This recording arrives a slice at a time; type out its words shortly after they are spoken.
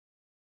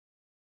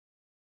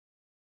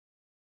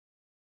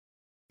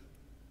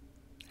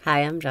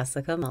Hi, I'm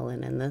Jessica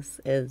Mullen, and this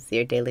is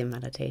your daily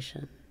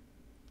meditation.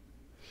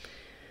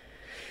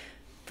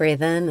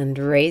 Breathe in and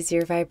raise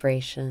your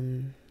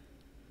vibration.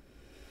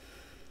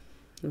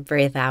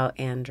 Breathe out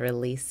and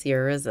release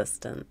your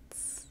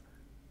resistance.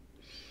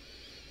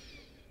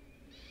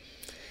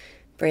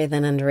 Breathe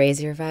in and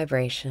raise your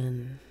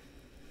vibration.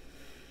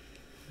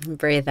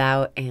 Breathe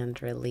out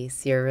and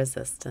release your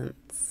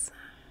resistance.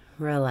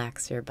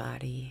 Relax your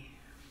body.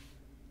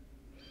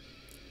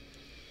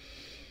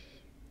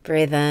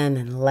 Breathe in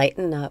and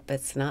lighten up.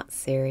 It's not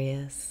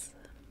serious.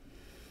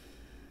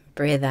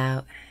 Breathe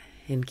out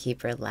and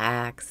keep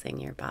relaxing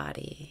your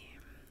body.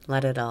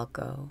 Let it all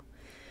go.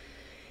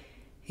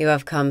 You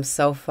have come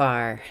so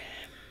far.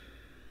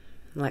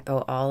 Let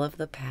go all of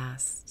the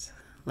past.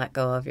 Let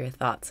go of your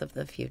thoughts of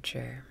the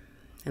future.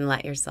 And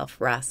let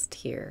yourself rest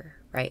here,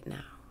 right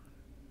now.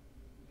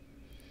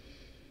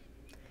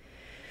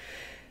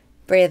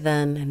 Breathe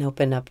in and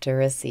open up to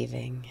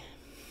receiving.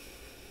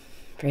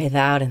 Breathe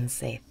out and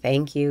say,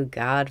 thank you,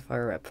 God,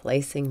 for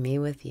replacing me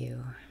with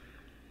you.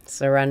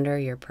 Surrender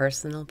your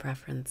personal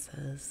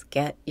preferences.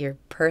 Get your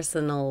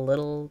personal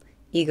little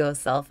ego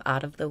self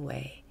out of the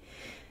way.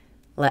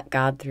 Let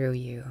God through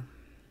you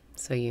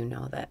so you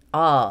know that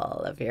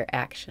all of your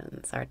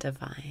actions are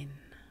divine.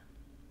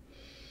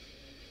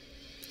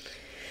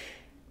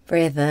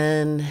 Breathe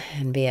in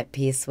and be at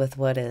peace with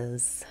what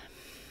is.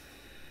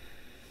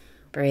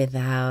 Breathe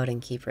out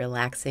and keep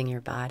relaxing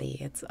your body.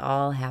 It's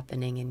all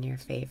happening in your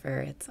favor.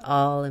 It's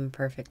all in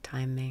perfect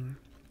timing.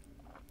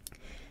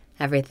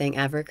 Everything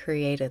ever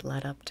created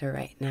led up to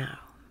right now.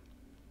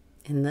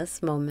 In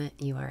this moment,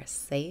 you are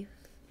safe.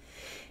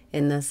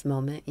 In this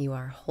moment, you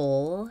are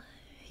whole.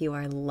 You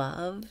are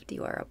loved.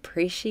 You are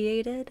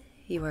appreciated.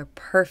 You are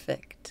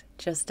perfect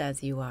just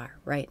as you are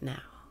right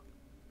now.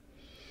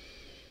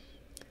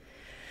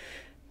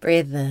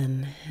 Breathe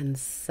in and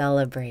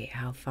celebrate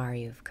how far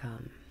you've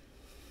come.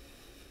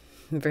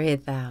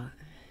 Breathe out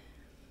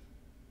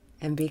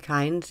and be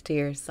kind to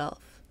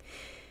yourself.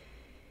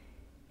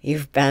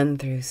 You've been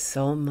through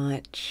so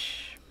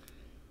much.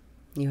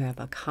 You have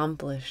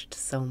accomplished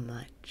so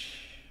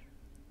much.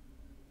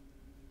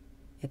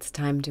 It's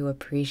time to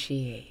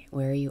appreciate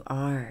where you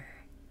are,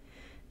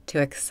 to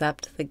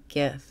accept the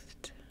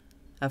gift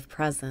of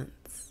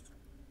presence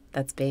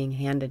that's being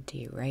handed to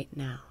you right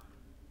now.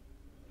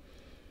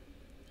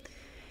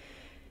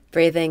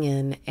 Breathing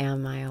in,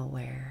 am I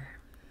aware?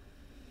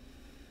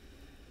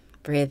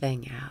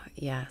 Breathing out,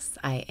 yes,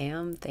 I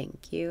am,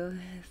 thank you,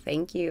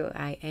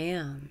 I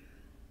am.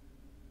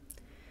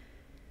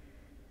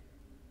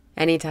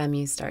 Anytime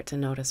you start to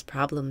notice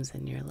problems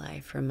in your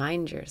life,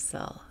 remind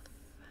yourself,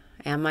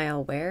 am I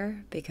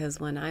aware? Because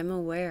when I'm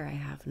aware, I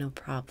have no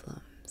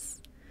problems.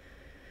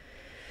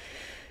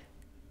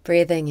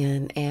 Breathing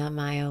in, am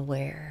I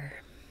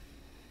aware?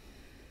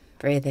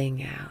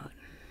 Breathing out,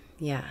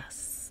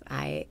 yes,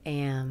 I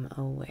am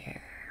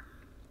aware.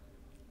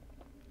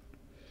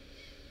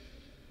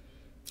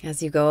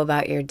 As you go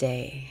about your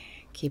day,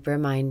 keep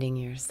reminding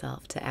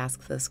yourself to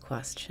ask this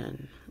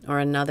question or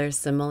another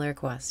similar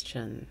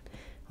question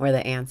where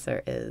the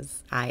answer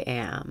is, I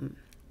am.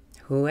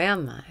 Who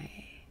am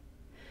I?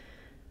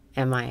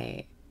 Am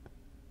I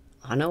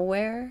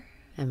unaware?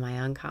 Am I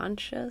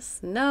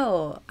unconscious?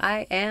 No,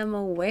 I am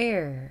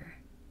aware.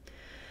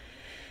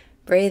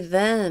 Breathe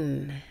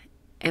in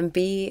and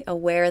be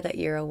aware that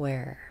you're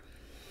aware.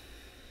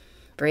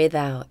 Breathe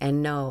out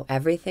and know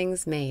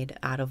everything's made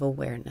out of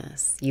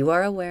awareness. You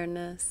are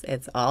awareness.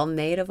 It's all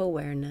made of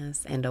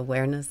awareness, and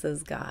awareness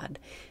is God.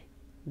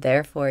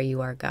 Therefore, you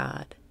are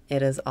God.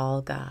 It is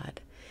all God.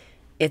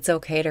 It's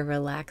okay to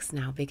relax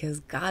now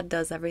because God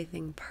does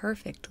everything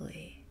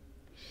perfectly.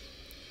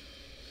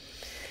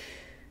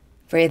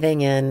 Breathing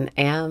in,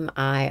 am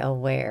I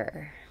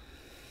aware?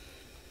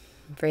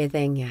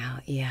 Breathing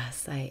out,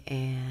 yes, I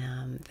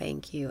am.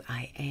 Thank you,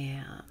 I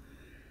am.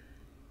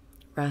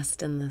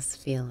 Rest in this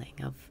feeling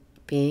of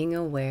being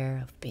aware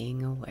of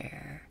being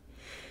aware.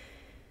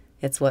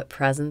 It's what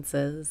presence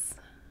is.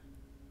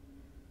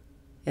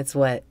 It's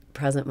what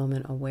present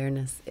moment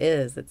awareness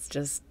is. It's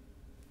just,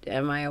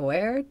 am I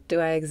aware? Do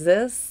I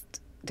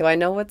exist? Do I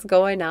know what's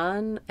going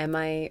on? Am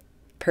I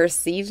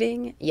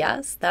perceiving?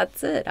 Yes,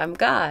 that's it. I'm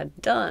God.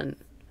 Done.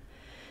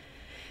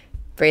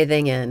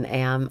 Breathing in,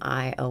 am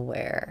I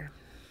aware?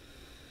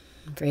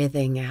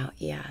 Breathing out,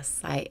 yes,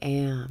 I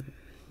am.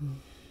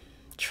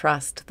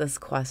 Trust this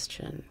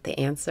question. The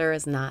answer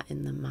is not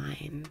in the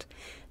mind.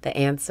 The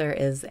answer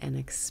is an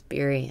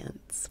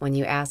experience. When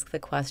you ask the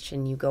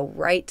question, you go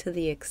right to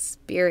the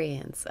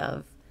experience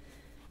of,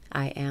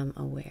 I am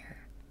aware.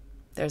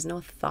 There's no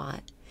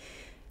thought.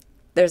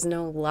 There's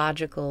no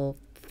logical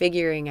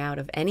figuring out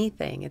of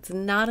anything. It's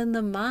not in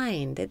the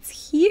mind.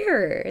 It's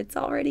here. It's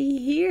already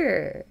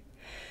here.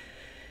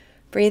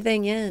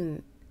 Breathing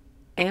in,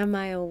 am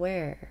I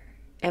aware?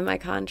 Am I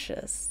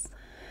conscious?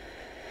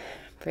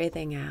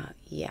 Breathing out,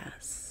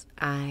 yes,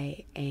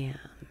 I am.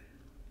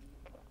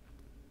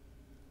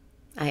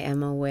 I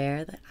am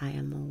aware that I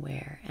am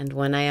aware. And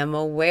when I am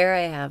aware,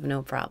 I have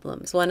no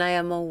problems. When I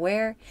am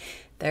aware,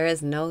 there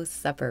is no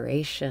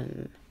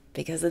separation.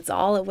 because it's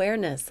all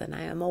awareness and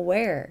I am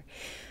aware.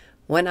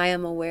 When I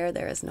am aware,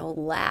 there is no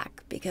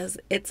lack because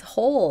it's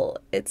whole.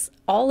 It's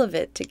all of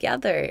it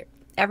together.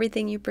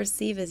 Everything you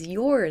perceive is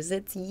yours.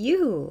 It's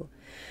you.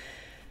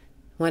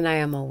 When I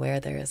am aware,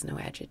 there is no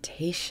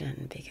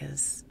agitation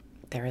because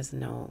there is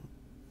no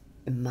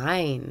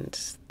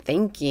mind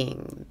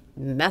thinking,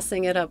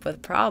 messing it up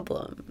with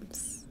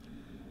problems.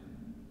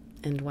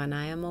 And when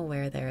I am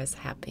aware, there is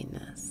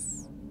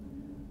happiness.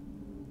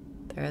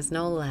 There is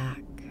no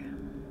lack.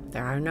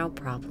 There are no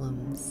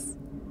problems.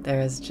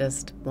 There is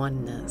just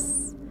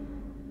oneness.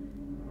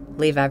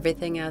 Leave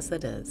everything as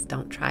it is.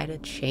 Don't try to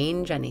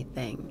change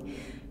anything.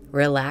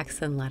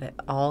 Relax and let it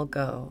all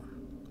go.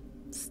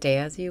 Stay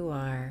as you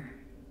are.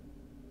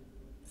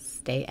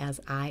 Stay as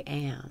I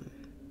am.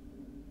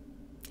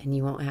 And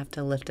you won't have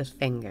to lift a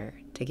finger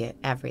to get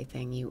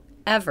everything you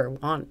ever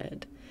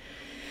wanted.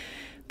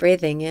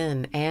 Breathing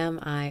in, am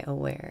I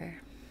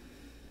aware?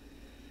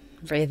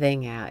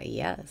 Breathing out,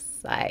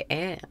 yes, I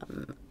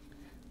am.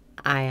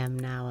 I am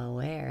now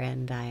aware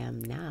and I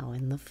am now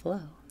in the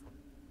flow.